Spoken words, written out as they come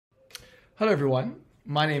Hello everyone,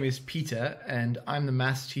 my name is Peter and I'm the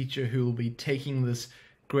maths teacher who will be taking this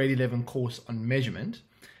grade 11 course on measurement.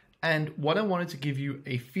 And what I wanted to give you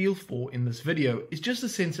a feel for in this video is just a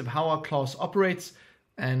sense of how our class operates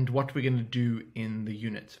and what we're going to do in the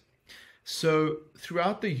unit. So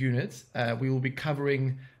throughout the unit, we will be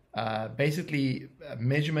covering basically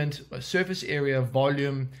measurement, surface area,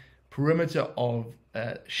 volume, perimeter of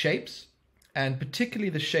shapes, and particularly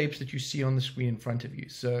the shapes that you see on the screen in front of you.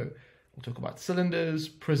 So we'll talk about cylinders,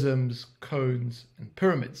 prisms, cones, and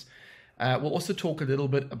pyramids. We'll also talk a little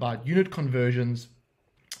bit about unit conversions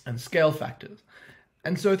and scale factors.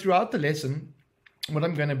 And so throughout the lesson, what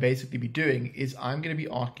I'm going to basically be doing is I'm going to be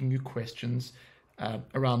asking you questions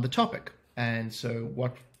around the topic. And so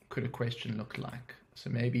what could a question look like? So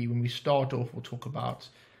maybe when we start off, we'll talk about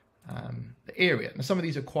the area. Now, some of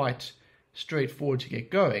these are quite straightforward to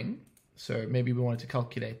get going. So maybe we wanted to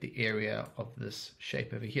calculate the area of this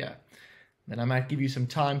shape over here. Then I might give you some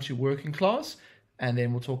time to work in class, and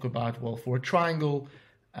then we'll talk about, well, for a triangle,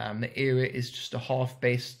 the area is just a half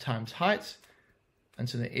base times height. And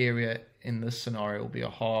so the area in this scenario will be a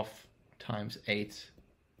half times 8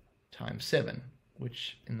 times 7,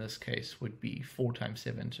 which in this case would be 4 times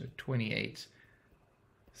 7, so 28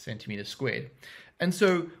 centimeters squared. And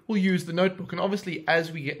so we'll use the notebook. And obviously,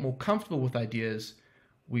 as we get more comfortable with ideas,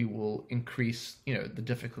 we will increase, the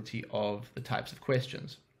difficulty of the types of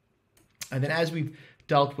questions. And then as we've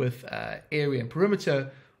dealt with area and perimeter,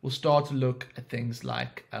 we'll start to look at things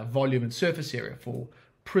like volume and surface area for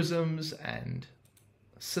prisms and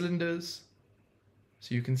cylinders.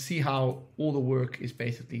 So you can see how all the work is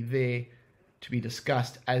basically there to be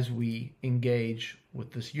discussed as we engage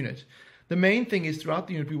with this unit. The main thing is throughout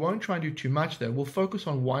the unit, we won't try and do too much though. We'll focus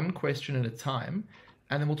on one question at a time,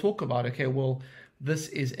 and then we'll talk about, okay, well, this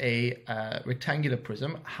is a rectangular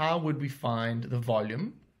prism. How would we find the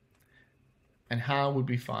volume? And how would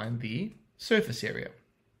we find the surface area?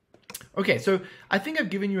 Okay, so I think I've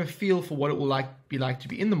given you a feel for what it will be like to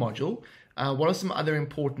be in the module. What are some other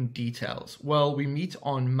important details? Well, we meet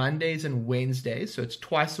on Mondays and Wednesdays, so it's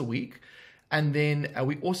twice a week. And then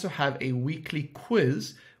we also have a weekly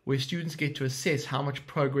quiz where students get to assess how much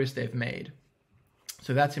progress they've made.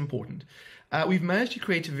 So that's important. We've managed to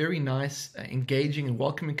create a very nice, engaging and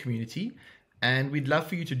welcoming community, and we'd love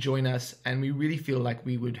for you to join us, and we really feel like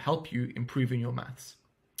we would help you improve in your maths.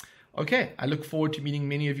 Okay, I look forward to meeting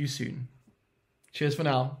many of you soon. Cheers for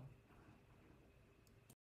now.